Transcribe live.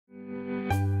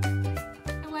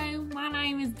My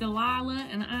name is Delilah,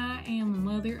 and I am the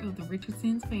mother of the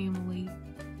Richardson's family.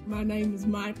 My name is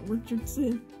Mike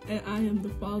Richardson, and I am the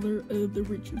father of the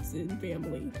Richardson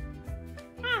family.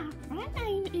 Hi, my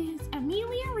name is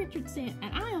Amelia Richardson,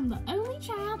 and I am the only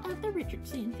child of the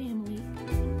Richardson family.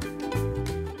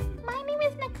 My name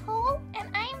is Nicole, and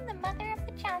I am the mother of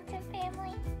the Johnson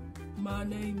family. My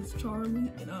name is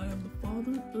Charlie, and I am the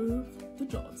father of the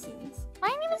Johnsons. My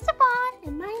name is Devon,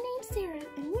 And my name's Sara,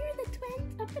 and we're the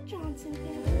twins of the Johnson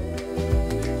family.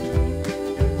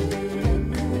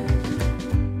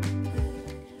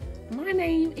 My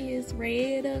name is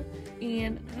Rietta,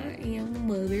 and I am the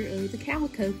mother of the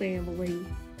Calico family.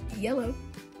 Hello,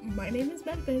 my name is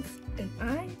Memphis, and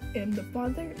I am the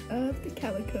father of the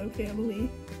Calico family.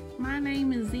 My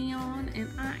name is Devon, and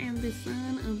I am the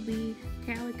son of the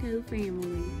Calico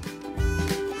family.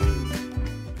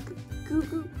 Goo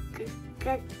goo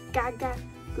gaga,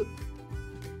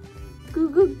 goo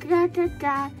goo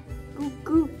gaga, goo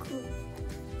goo goo.